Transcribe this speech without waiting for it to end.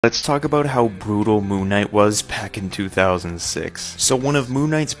Let's talk about how brutal Moon Knight was back in 2006. So one of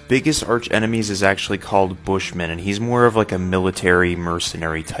Moon Knight's biggest arch enemies is actually called Bushman, and he's more of like a military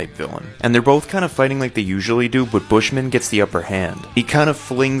mercenary type villain. And they're both kind of fighting like they usually do, but Bushman gets the upper hand. He kind of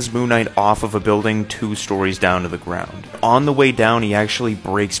flings Moon Knight off of a building 2 stories down to the ground. On the way down, he actually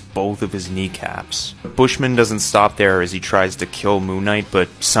breaks both of his kneecaps. Bushman doesn't stop there as he tries to kill Moon Knight, but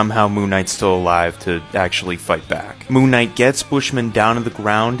somehow Moon Knight's still alive to actually fight back. Moon Knight gets Bushman down to the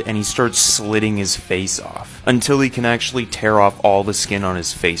ground and he starts slitting his face off, until he can actually tear off all the skin on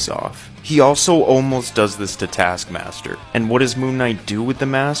his face off. He also almost does this to Taskmaster. And what does Moon Knight do with the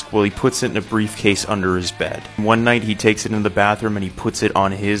mask? Well, he puts it in a briefcase under his bed. One night he takes it in the bathroom and he puts it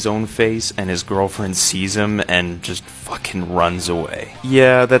on his own face, and his girlfriend sees him and just fucking runs away.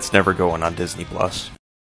 Yeah, that's never going on Disney+.